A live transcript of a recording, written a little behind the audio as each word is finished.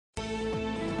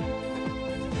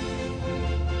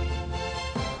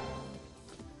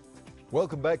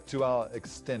Welcome back to our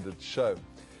extended show.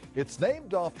 It's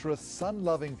named after a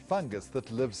sun-loving fungus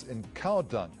that lives in cow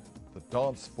dung. The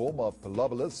dance form of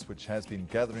Pilobolus, which has been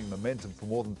gathering momentum for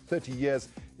more than 30 years,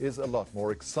 is a lot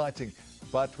more exciting,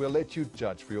 but we'll let you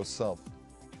judge for yourself.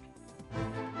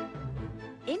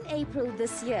 In April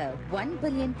this year, 1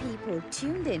 billion people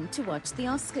tuned in to watch the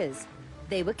Oscars.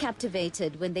 They were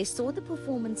captivated when they saw the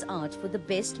performance art for the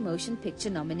Best Motion Picture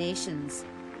nominations.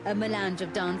 A melange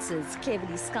of dancers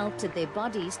cleverly sculpted their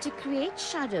bodies to create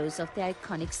shadows of the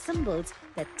iconic symbols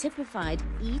that typified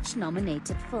each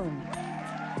nominated film.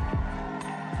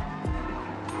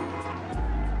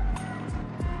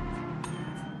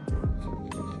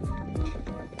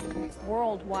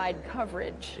 Worldwide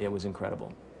coverage. It was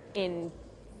incredible. In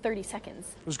 30 seconds.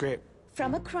 It was great.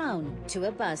 From a crown to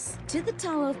a bus to the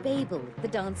Tower of Babel, the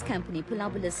dance company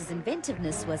Pilobolus'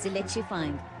 inventiveness was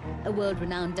electrifying. A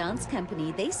world-renowned dance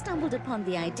company, they stumbled upon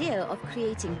the idea of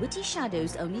creating witty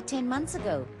shadows only 10 months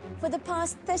ago. For the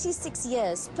past 36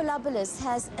 years, Pilobolus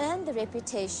has earned the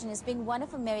reputation as being one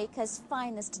of America's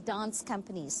finest dance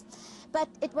companies. But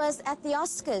it was at the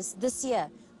Oscars this year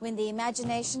when the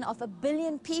imagination of 1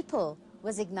 billion people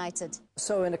was ignited.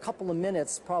 So in a couple of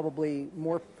minutes, probably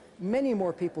many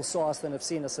more people saw us than have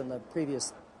seen us in the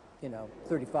previous,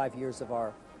 35 years of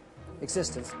our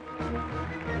existence.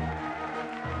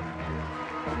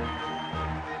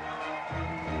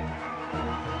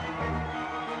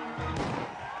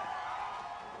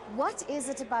 What is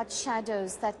it about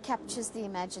shadows that captures the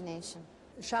imagination?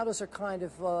 Shadows are kind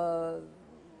of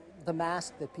the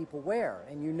mask that people wear,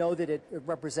 and you know that it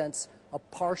represents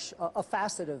a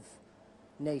facet of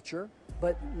nature,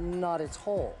 but not its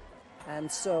whole.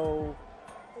 And so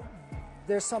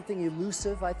there's something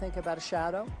elusive, I think, about a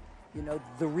shadow.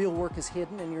 The real work is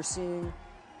hidden, and you're seeing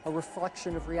a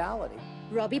reflection of reality.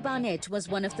 Robbie Barnett was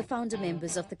one of the founder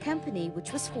members of the company,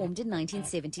 which was formed in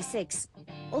 1976.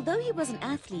 Although he was an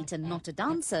athlete and not a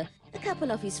dancer, a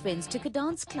couple of his friends took a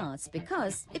dance class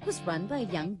because it was run by a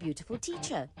young, beautiful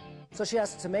teacher. So she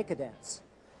asked us to make a dance,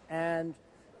 and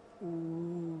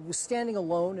standing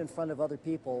alone in front of other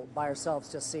people by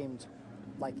ourselves just seemed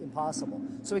like impossible.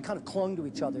 So we kind of clung to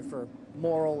each other for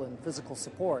moral and physical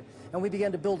support, and we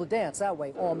began to build a dance that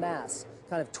way, en masse,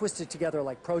 kind of twisted together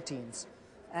like proteins,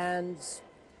 and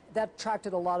that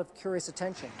attracted a lot of curious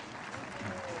attention.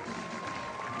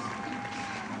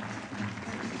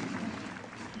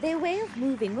 Their way of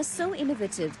moving was so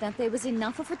innovative that there was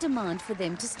enough of a demand for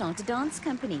them to start a dance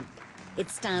company.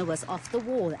 Its style was off the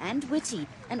wall and witty,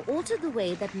 and altered the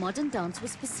way that modern dance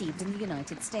was perceived in the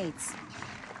United States.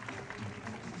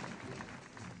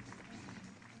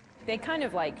 They kind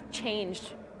of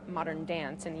changed modern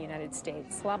dance in the United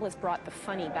States. Pilobolus brought the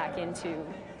funny back into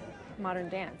modern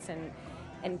dance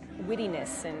and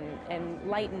wittiness and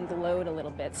lightened the load a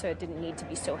little bit so it didn't need to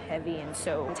be so heavy and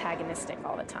so antagonistic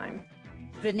all the time.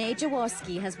 Rene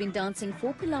Jaworski has been dancing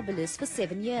for Pilobolus for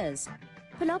 7 years.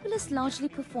 Pilobolus largely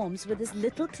performs with as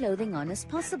little clothing on as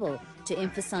possible to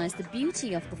emphasize the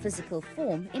beauty of the physical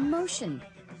form in motion.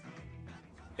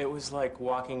 It was like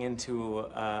walking into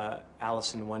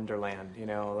Alice in Wonderland,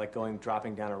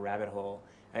 dropping down a rabbit hole.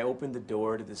 I opened the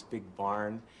door to this big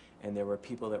barn, and there were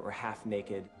people that were half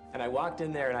naked. And I walked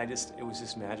in there, and it was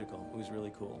just magical. It was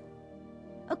really cool.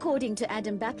 According to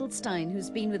Adam Battlestein, who's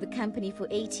been with the company for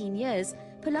 18 years,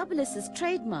 Pilobolus'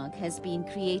 trademark has been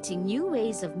creating new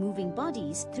ways of moving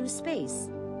bodies through space.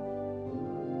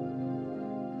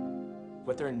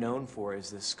 What they're known for is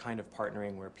this kind of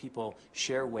partnering where people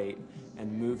share weight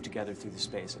and move together through the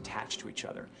space, attached to each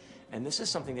other. And this is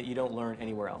something that you don't learn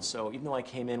anywhere else. So even though I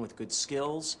came in with good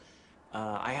skills,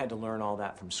 I had to learn all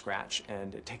that from scratch,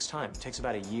 and it takes time. It takes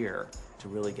about a year to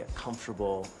really get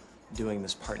comfortable doing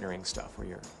this partnering stuff where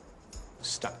you're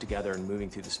stuck together and moving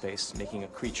through the space, making a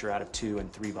creature out of 2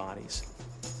 and 3 bodies.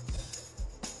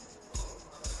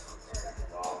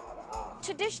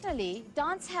 Traditionally,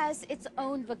 dance has its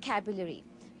own vocabulary,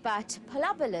 but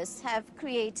Pilobolus have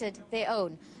created their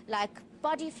own, like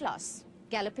body floss,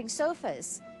 galloping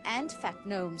sofas, and fat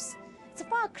gnomes. It's a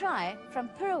far cry from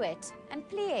pirouette and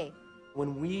plie.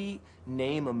 When we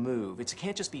name a move, it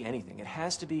can't just be anything. It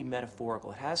has to be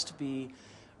metaphorical. It has to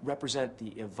represent the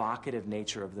evocative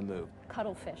nature of the move.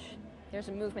 Cuttlefish. There's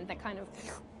a movement that kind of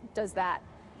does that.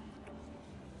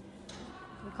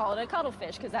 We call it a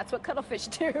cuttlefish because that's what cuttlefish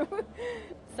do.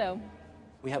 So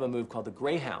we have a move called the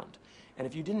greyhound. And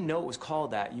if you didn't know it was called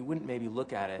that, you wouldn't maybe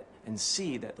look at it and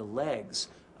see that the legs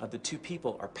of the 2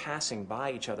 people are passing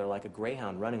by each other like a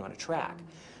greyhound running on a track.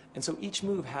 And so each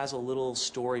move has a little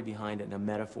story behind it and a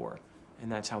metaphor.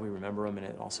 and that's how we remember them, and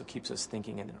it also keeps us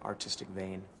thinking in an artistic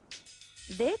vein.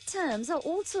 Their terms are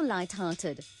also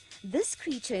light-hearted. This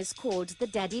creature is called the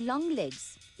Daddy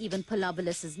Longlegs. Even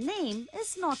Pilobolus's name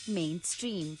is not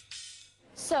mainstream.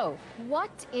 So,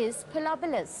 what is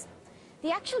Pilobolus?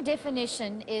 The actual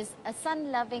definition is a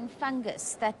sun-loving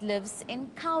fungus that lives in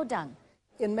cow dung.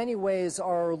 In many ways,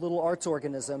 our little arts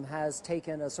organism has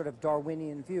taken a sort of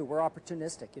Darwinian view. We're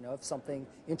opportunistic, you know, if something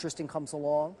interesting comes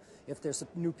along, if there's a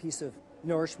new piece of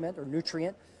nourishment or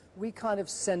nutrient, we kind of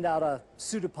send out a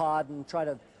pseudopod and try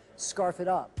to scarf it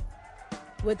up.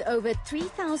 With over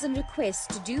 3,000 requests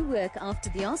to do work after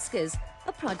the Oscars,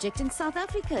 a project in South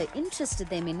Africa interested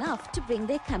them enough to bring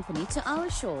their company to our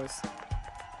shores.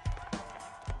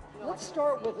 Let's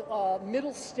start with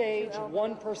middle stage,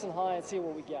 one person high, and see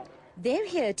what we get. They're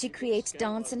here to create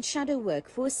dance and shadow work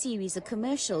for a series of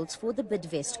commercials for the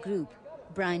Bidvest Group.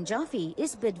 Brian Jaffe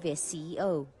is Bidvest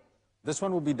CEO. This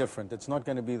one will be different. It's not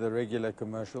going to be the regular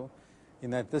commercial, in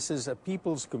that this is a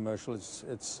people's commercial.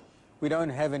 We don't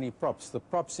have any props. The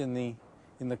props in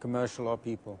the commercial are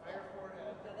people.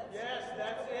 Yes,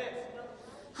 that's it.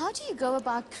 How do you go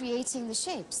about creating the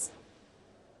shapes?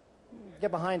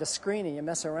 Get behind a screen and you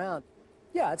mess around.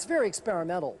 Yeah, it's very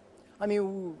experimental. I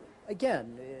mean,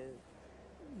 again,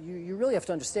 you really have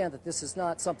to understand that this is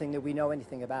not something that we know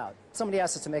anything about. Somebody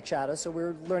asked us to make shadows, so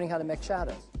we're learning how to make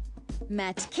shadows.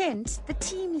 Matt Kent, the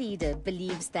team leader,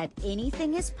 believes that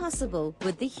anything is possible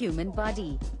with the human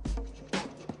body.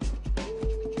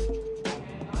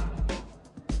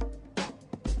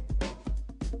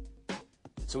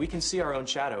 So we can see our own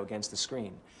shadow against the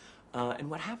screen. And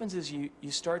what happens is you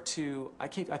start to, I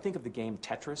think of the game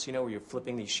Tetris, you know, where you're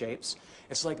flipping these shapes.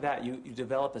 It's like that. You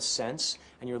develop a sense,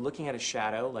 and you're looking at a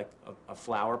shadow, like a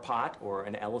flower pot or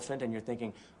an elephant, and you're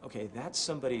thinking, okay, that's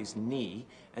somebody's knee,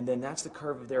 and then that's the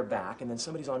curve of their back, and then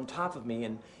somebody's on top of me,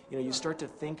 and you know, you start to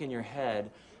think in your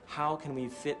head, how can we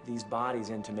fit these bodies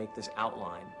in to make this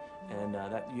outline? And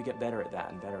that you get better at that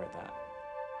and better at that.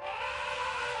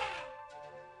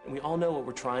 And we all know what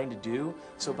we're trying to do,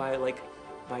 so by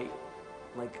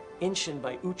inch and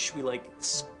by ooch, we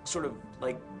sort of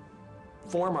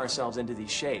form ourselves into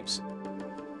these shapes.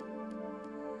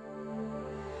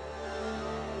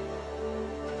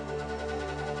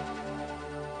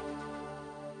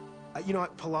 You know,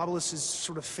 Pilobolus is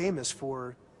sort of famous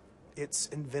for its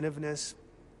inventiveness,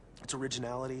 its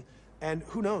originality, and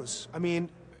who knows? I mean,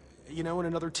 you know, in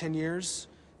another 10 years,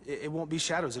 it won't be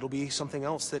shadows. It'll be something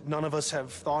else that none of us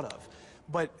have thought of.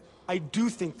 But I do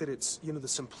think that it's, you know, the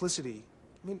simplicity.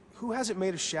 I mean, who hasn't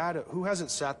made a shadow? Who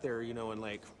hasn't sat there, you know, and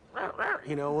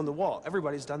you know, on the wall?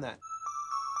 Everybody's done that.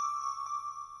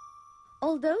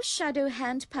 Although shadow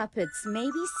hand puppets may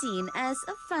be seen as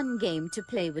a fun game to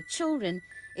play with children,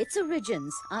 its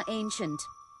origins are ancient.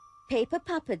 Paper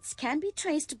puppets can be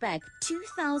traced back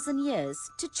 2,000 years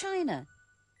to China.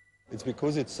 It's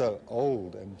because it's so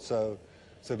old and so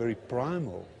very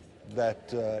primal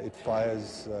that it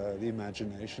fires the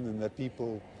imagination, and that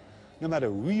people, no matter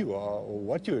who you are or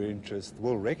what your interest,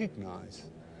 will recognize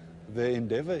the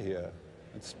endeavor here.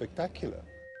 It's spectacular.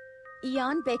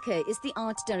 Jan Becker is the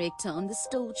art director on the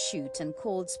stilled shoot and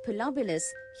calls Pilobolus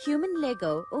human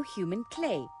Lego or human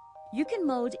clay. You can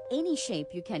mold any shape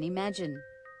you can imagine.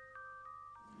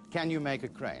 Can you make a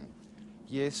crane?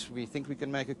 Yes, we think we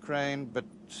can make a crane, but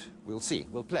we'll see.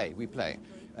 We'll play. We play.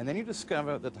 And then you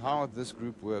discover that how this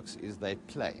group works is they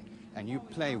play, and you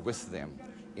play with them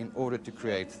in order to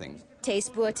create things. Tace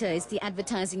Buerta is the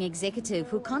advertising executive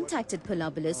who contacted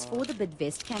Pilobolus for the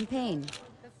Bidvest campaign.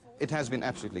 It has been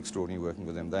absolutely extraordinary working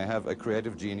with them. They have a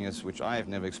creative genius which I have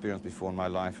never experienced before in my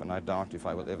life, and I doubt if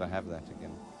I will ever have that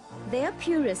again. They are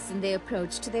purists in their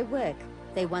approach to their work.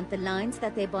 They want the lines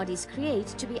that their bodies create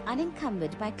to be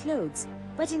unencumbered by clothes.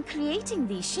 But in creating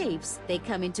these shapes, they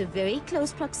come into very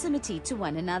close proximity to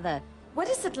one another. What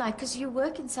is it like? Because you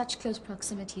work in such close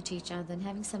proximity to each other and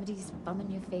having somebody's bum in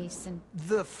your face and...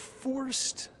 The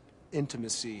forced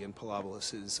intimacy in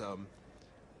Pilobolus is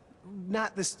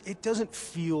not this, it doesn't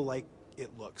feel like it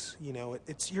looks, you know,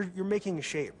 you're making a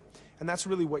shape. And that's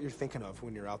really what you're thinking of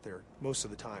when you're out there most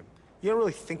of the time. You don't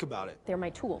really think about it. They're my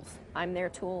tools. I'm their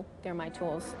tool, they're my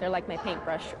tools. They're like my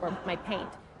paintbrush or my paint.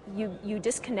 You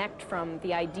disconnect from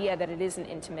the idea that it is an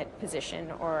intimate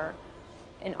position or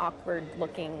an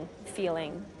awkward-looking,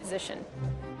 feeling position.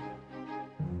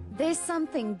 There's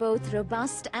something both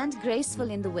robust and graceful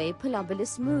in the way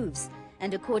Pilobolus moves.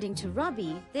 And according to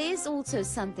Robbie, there is also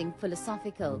something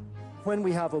philosophical. When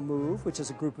we have a move, which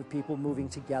is a group of people moving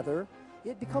together,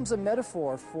 it becomes a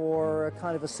metaphor for a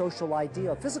kind of a social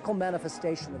ideal, a physical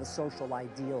manifestation of a social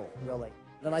ideal, really.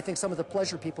 And I think some of the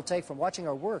pleasure people take from watching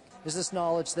our work is this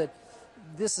knowledge that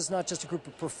this is not just a group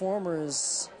of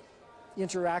performers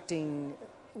interacting.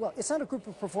 Well, it's not a group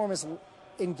of performers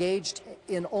engaged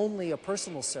in only a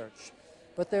personal search,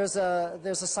 but there's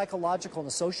a psychological and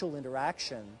a social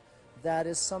interaction that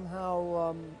is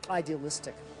somehow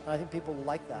idealistic. I think people will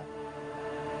like that.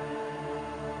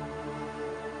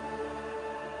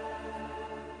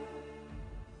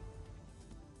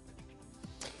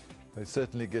 They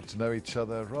certainly get to know each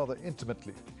other rather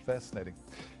intimately. Fascinating.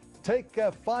 Take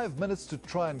 5 minutes to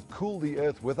try and cool the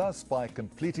earth with us by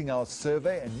completing our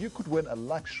survey, and you could win a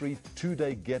luxury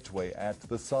 2-day getaway at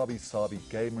the Sabi Sabi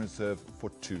Game Reserve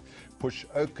for 2. Push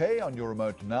OK on your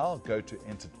remote now, go to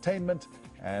Entertainment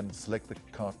and select the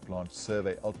Carte Blance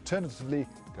survey. Alternatively,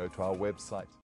 go to our website.